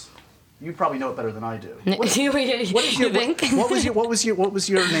notes. You probably know it better than I do. What was your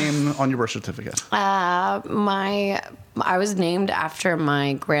name on your birth certificate? I was named after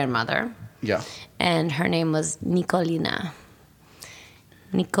my grandmother. Yeah. And her name was Nikolina.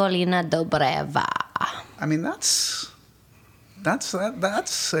 Nikolina Dobreva. I mean, that's a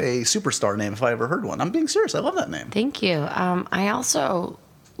superstar name if I ever heard one. I'm being serious. I love that name. Thank you. I also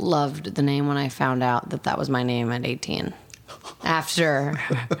loved the name when I found out that was my name at 18. After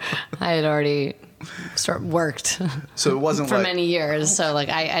I had already worked. So it wasn't for many years. So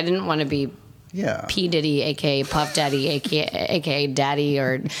I didn't want to be P. Diddy, aka Puff Daddy, aka Daddy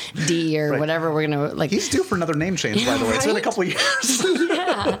or D or whatever we're gonna He's due for another name change, by the way. It's been a couple of years.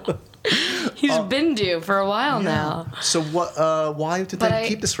 Yeah. He's been due for a while now. So what? Why did they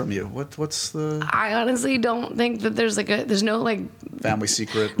keep this from you? What's the? I honestly don't think that there's no family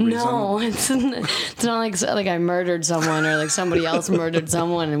secret reason. No, it's not like I murdered someone or somebody else murdered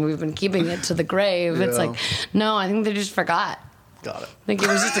someone and we've been keeping it to the grave. Yeah. It's no, I think they just forgot. Got it. I think it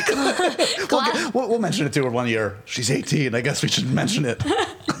was just a class. We'll mention it to her one year. She's 18. I guess we should mention it.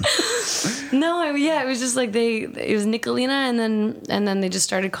 No, it was just it was Nikolina, and then they just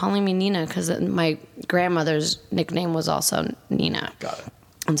started calling me Nina because my grandmother's nickname was also Nina. Got it.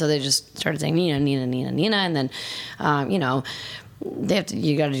 And so they just started saying Nina, and then,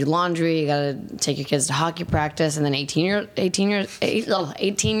 you got to do laundry, you got to take your kids to hockey practice, and then 18 years,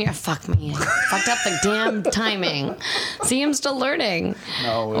 fuck me, fucked up the damn timing. See, I'm still learning.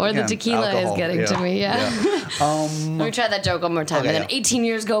 No, or the tequila is getting to me. Yeah. Let me try that joke one more time. Okay, and then 18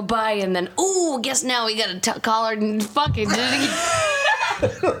 years go by, and then guess now we got to call her and fucking did it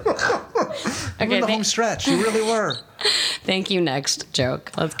again. You were in the home stretch. You really were. Thank you. Next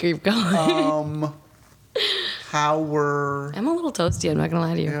joke. Let's keep going. I'm a little toasty, I'm not going to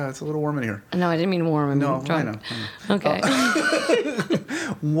lie to you. Yeah, it's a little warm in here. No, I didn't mean warm. I mean drunk. I know. Okay.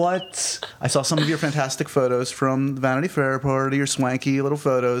 What? I saw some of your fantastic photos from the Vanity Fair party, your swanky little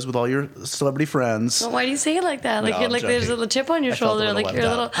photos with all your celebrity friends. Well, why do you say it like that? Like No, you're I'm like there's a joking. little chip on your I felt shoulder, like left you're a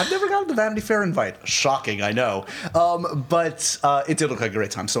out. little. I've never gotten the Vanity Fair invite. Shocking, I know. But it did look like a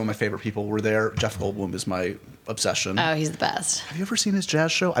great time. Some of my favorite people were there. Jeff Goldblum is my obsession. Oh, he's the best. Have you ever seen his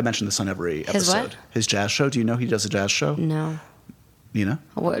jazz show? I mentioned this on every His what? episode. His jazz show. Do you know he does a jazz show? No. You know?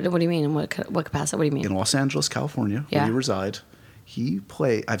 What do you mean? In what capacity? What do you mean? In Los Angeles, California, Yeah. where you reside.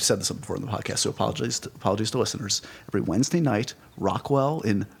 I've said this before in the podcast, so apologies to listeners. Every Wednesday night, Rockwell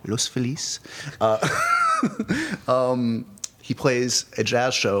in Los Feliz, he plays a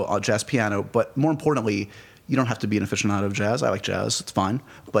jazz show on jazz piano, but more importantly, you don't have to be an aficionado of jazz. I like jazz, it's fine.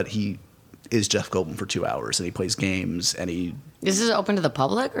 But he is Jeff Goldblum for 2 hours, and he plays games, and he... This is open to the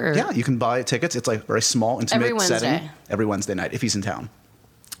public, or Yeah, you can buy tickets. It's like a very small, intimate Every Wednesday? setting. Every Wednesday night, if he's in town.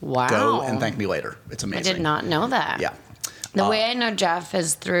 Wow. Go and thank me later. It's I amazing. did not know that. Yeah. The way I know Jeff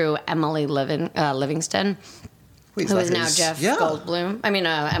is through Emily Livingston, Wait, who that is now his- Jeff yeah. Goldblum. I mean,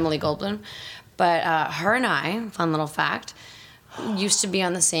 Emily Goldblum. But her and I, fun little fact, used to be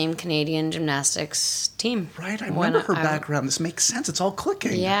on the same Canadian gymnastics team. Right, I When remember her background. This makes sense. It's all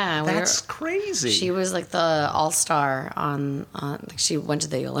clicking. Yeah, That's crazy. She was like the all-star on like she went to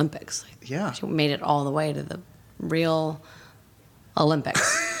the Olympics. Like, Yeah. she made it all the way to the real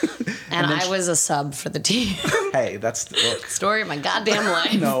Olympics. and then I was a sub for the team. Hey, look. Story of my goddamn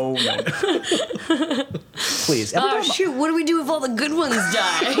life. No. Please. Every Oh time- shoot! What do we do if all the good ones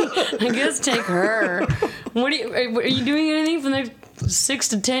die? I guess take her. Are you doing anything for the 6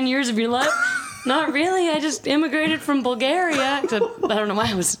 to 10 years of your life? Not really. I just immigrated from Bulgaria. Except I don't know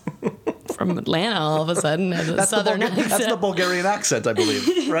why I was from Atlanta all of a sudden. As a that's, southern that's the accent. Bulgarian accent, I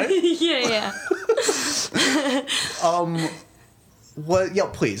believe, right? Yeah. What? Yeah,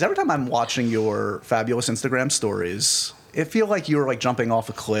 please. Every time I'm watching your fabulous Instagram stories, it feel like you're like jumping off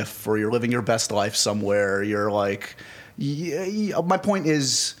a cliff or you're living your best life somewhere. You're like, my point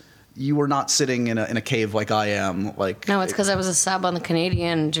is, you were not sitting in a cave like I am. Like No, it's because I was a sub on the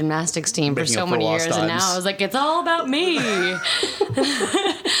Canadian gymnastics team for Making so up for many lost years, and times. now I was like, it's all about me.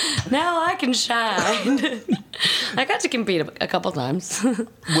 Now I can shine. I got to compete a couple times.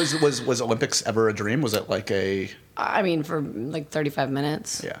 Was Olympics ever a dream? Was it like a I mean, for like 35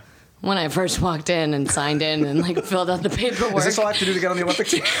 minutes. yeah? When I first walked in and signed in and like filled out the paperwork, Is this all I have to do to get on the Olympic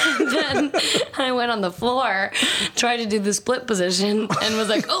team? then I went on the floor, tried to do the split position, and was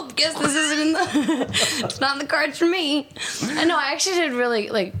like, "Oh, guess this isn't in the. It's not in the cards for me." And no, I actually did really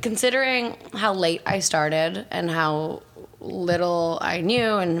like considering how late I started and how little I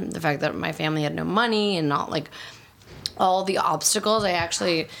knew, and the fact that my family had no money and not like all the obstacles. I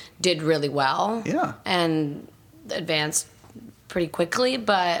actually did really well. Yeah. And advanced pretty quickly,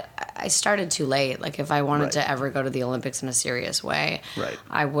 but I started too late. Like if I wanted Right. to ever go to the Olympics in a serious way, Right.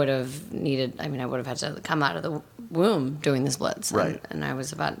 I would have needed, I would have had to come out of the womb doing the splits. Right. And I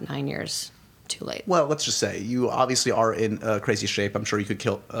was about 9 years too late. Well, let's just say you obviously are in crazy shape. I'm sure you could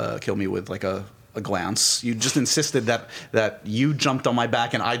kill me with like a glance. You just insisted that you jumped on my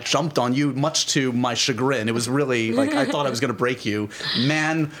back and I jumped on you, much to my chagrin. It was really like I thought I was going to break you.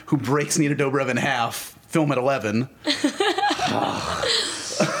 Man who breaks Nina Dobrev in half. Film at 11.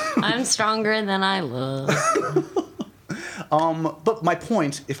 I'm stronger than I look. But my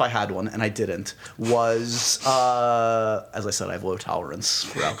point, if I had one, and I didn't, was, as I said, I have low tolerance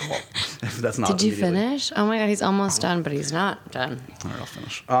for alcohol. If that's not Did you immediately- finish? Oh my God, he's almost done, but he's not done. All right, I'll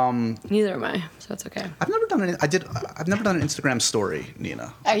finish. Neither am I, so it's okay. I've never done I've never done an Instagram story,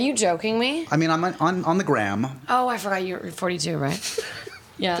 Nina. Are you joking me? I mean, I'm on the gram. Oh, I forgot you're 42, right?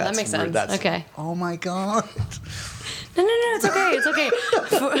 Yeah, that That's makes rude. sense. Okay. Oh my god. No, it's okay. It's okay.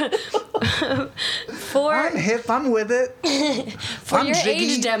 For I'm hip. I'm with it. I'm your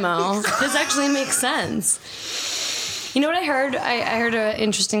jiggy. age demo, this actually makes sense. You know what I heard? I heard an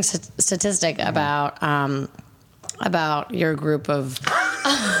interesting statistic about your group of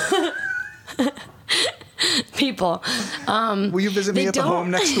people. Will you visit me They at the don't-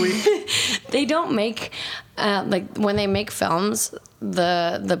 home next week? They don't make like when they make films,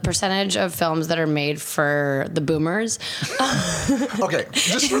 the percentage of films that are made for the boomers. Okay,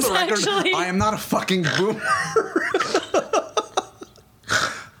 just for the It's record, actually- I am not a fucking boomer.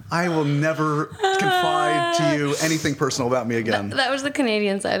 I will never confide to you anything personal about me again. That was the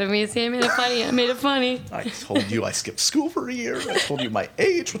Canadian side of me. See, I made it funny. I told you I skipped school for a year. I told you my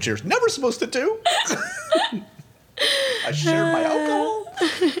age, which you're never supposed to do. I shared my alcohol.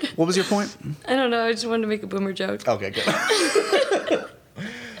 What was your point? I don't know. I just wanted to make a boomer joke. Okay, good.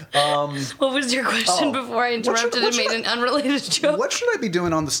 What was your question Oh. before I interrupted what and made should an unrelated joke? What should I be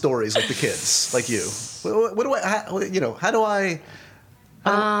doing on the stories like the kids, like you? What do I, how do I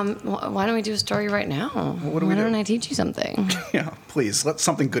Why don't we do a story right now? What do we Why do? don't I teach you something? Yeah, please, let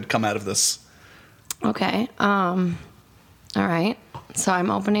something good come out of this. Okay. All right. So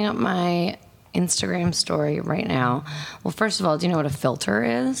I'm opening up my Instagram story right now. Well, first of all, do you know what a filter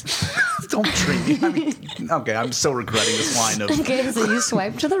is? Don't treat me. I mean, okay, I'm still regretting this line of. Okay, so you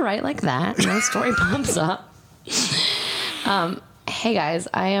swipe to the right like that, and the story pops up. Hey guys,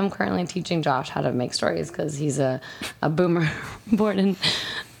 I am currently teaching Josh how to make stories because he's a boomer born in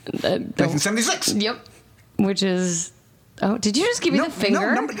 1976. Yep. Which is. Oh, did you just give me the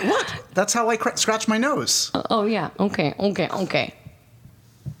finger? No, what? That's how I scratch my nose. Oh yeah. Okay.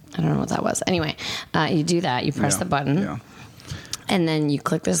 I don't know what that was. Anyway, you do that. You press the button. Yeah. And then you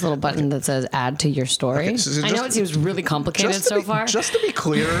click this little button that says add to your story. Okay, so I know it seems really complicated so far. Just to be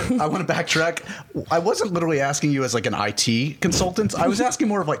clear, I want to backtrack. I wasn't literally asking you as like an IT consultant. I was asking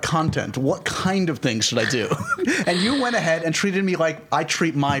more of like content. What kind of things should I do? And you went ahead and treated me like I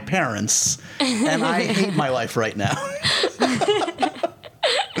treat my parents. And I hate my life right now.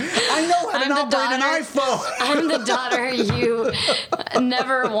 I know how to operate an iPhone. I'm the daughter you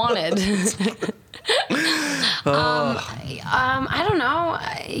never wanted. I don't know.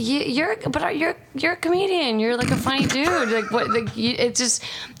 You're a comedian. You're like a funny dude. Like what? Like it's just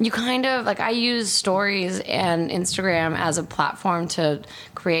you kind of like I use stories and Instagram as a platform to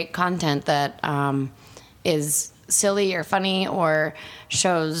create content that is silly or funny or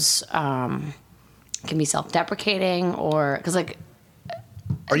shows can be self-deprecating or because like.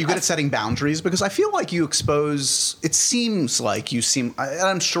 Are you good at setting boundaries? Because I feel like you expose. It seems like you seem.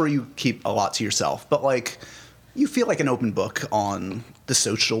 I'm sure you keep a lot to yourself, but like you feel like an open book on the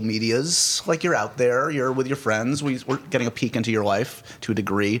social medias. Like you're out there, you're with your friends. We're getting a peek into your life to a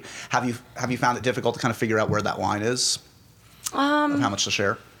degree. Have you found it difficult to kind of figure out where that line is? Of how much to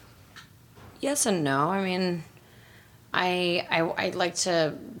share? Yes and no. I mean, I like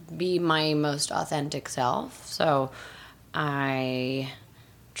to be my most authentic self, so I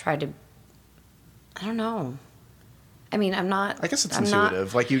try to. I don't know. I mean, I'm not. I guess it's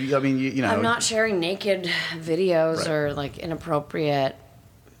intuitive. Like you. I mean, you know. I'm not sharing naked videos Right. or like inappropriate.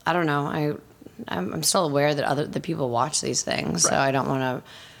 I don't know. I'm still aware that the people watch these things, so Right. I don't want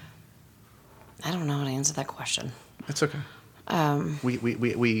to. I don't know how to answer that question. It's okay.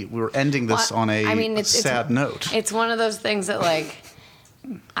 We were ending this Well, on a I mean, it's sad note. It's one of those things that like,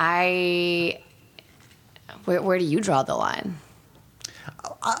 where do you draw the line?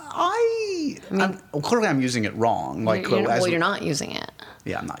 Clearly I'm using it wrong. Like, You're not using it.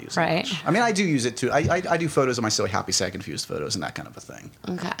 Yeah, I'm not using Right. it. I mean, I do use it too. I do photos of my silly happy sad confused photos and that kind of a thing.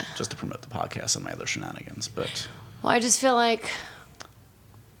 Okay. Just to promote the podcast and my other shenanigans. But Well, I just feel like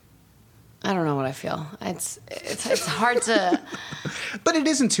I don't know what I feel. It's hard to. but it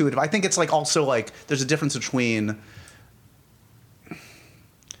is intuitive. I think it's like also like there's a difference between.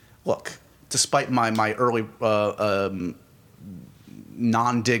 Look, despite my early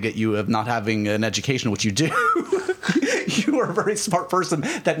non-dig at you of not having an education, which you do, you are a very smart person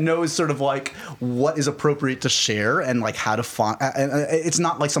that knows sort of like what is appropriate to share and like how to find. And it's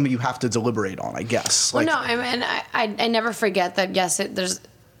not like something you have to deliberate on, I guess. Well, Like, no, I never forget that. Yes, there's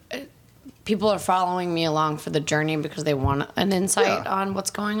people are following me along for the journey because they want an insight on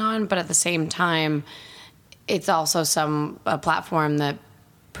what's going on. But at the same time, it's also a platform that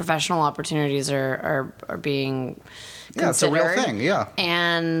professional opportunities are being considered. it's a real thing. Yeah.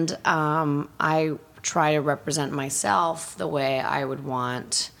 And I try to represent myself the way I would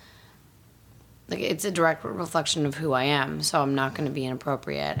want. Like it's a direct reflection of who I am, so I'm not going to be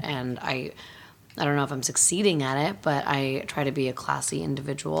inappropriate. And I don't know if I'm succeeding at it, but I try to be a classy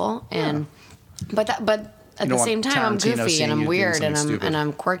individual. And but at the same time, I'm goofy and I'm weird and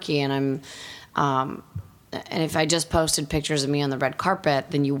I'm quirky and I'm. And if I just posted pictures of me on the red carpet,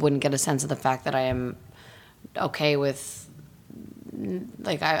 then you wouldn't get a sense of the fact that I am okay with,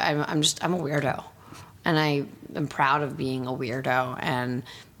 like, I'm a weirdo. And I am proud of being a weirdo and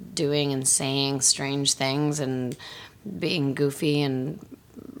doing and saying strange things and being goofy and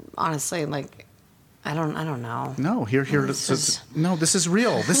honestly, like, I don't know. No, this is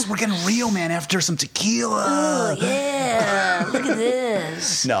real. We're getting real, man. After some tequila. Oh yeah! Look at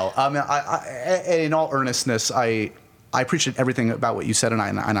this. No, I mean, in all earnestness, I appreciate everything about what you said, and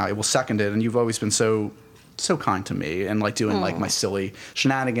I will second it. And you've always been so kind to me, and like doing like my silly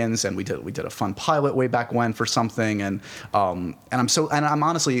shenanigans. And we did a fun pilot way back when for something, and I'm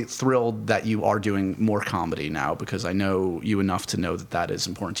honestly thrilled that you are doing more comedy now because I know you enough to know that is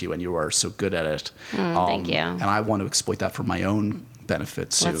important to you, and you are so good at it. Thank you. And I want to exploit that for my own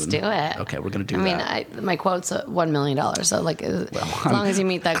benefit soon. Let's do it. Okay, we're going to do that. I mean, my quote's $1 million, so like, as long as you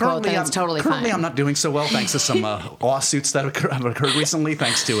meet that quote, then it's totally fine. Currently, I'm not doing so well thanks to some lawsuits that have occurred recently,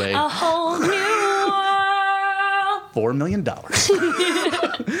 thanks to a whole new world. $4 million.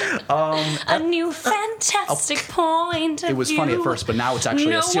 A new fantastic point of view. It was funny at first, but now it's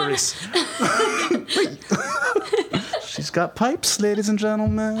actually a serious... She's got pipes, ladies and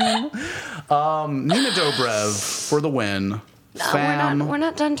gentlemen. Nina Dobrev for the win. We're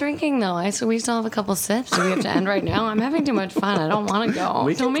not done drinking though. So we still have a couple sips. Do we have to end right now? I'm having too much fun. I don't want to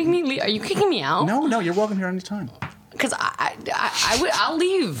go. Don't make me leave. Are you kicking me out? No, you're welcome here anytime. Because I'll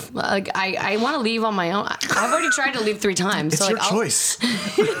leave. Like I want to leave on my own. I've already tried to leave 3 times. It's so your choice.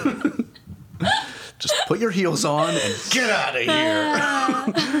 Just put your heels on and get out of here.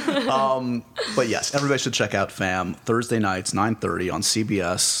 But yes, everybody should check out FAM Thursday nights, 9:30 on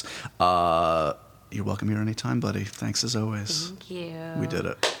CBS. You're welcome here anytime, buddy. Thanks as always. Thank you. We did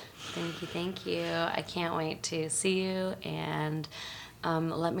it. Thank you. I can't wait to see you, and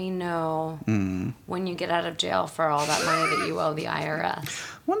let me know when you get out of jail for all that money that you owe the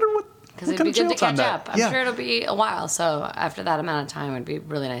IRS. Wonder what. Because it'd be good to catch up. I'm sure it'll be a while, so after that amount of time, it'd be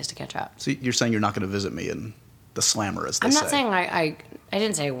really nice to catch up. So you're saying you're not going to visit me in the slammer, as they say? I'm not saying I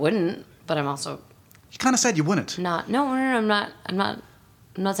didn't say I wouldn't, but I'm also. You kind of said you wouldn't. No, I'm not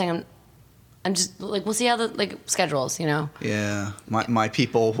saying I'm just like, we'll see how the schedules, you know. Yeah, my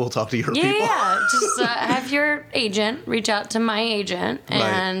people will talk to your people. Yeah, just have your agent reach out to my agent,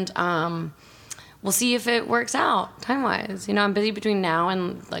 and we'll see if it works out time wise. You know, I'm busy between now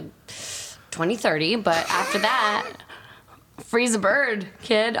and like 2030, but after that, freeze a bird,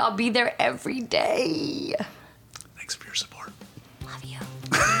 kid. I'll be there every day. Thanks for your support. Love you.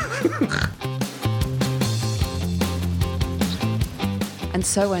 And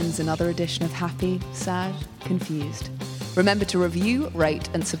so ends another edition of Happy, Sad, Confused. Remember to review, rate,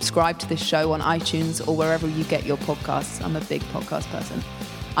 and subscribe to this show on iTunes or wherever you get your podcasts. I'm a big podcast person.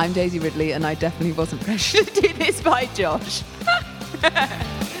 I'm Daisy Ridley, and I definitely wasn't pressured to do this by Josh.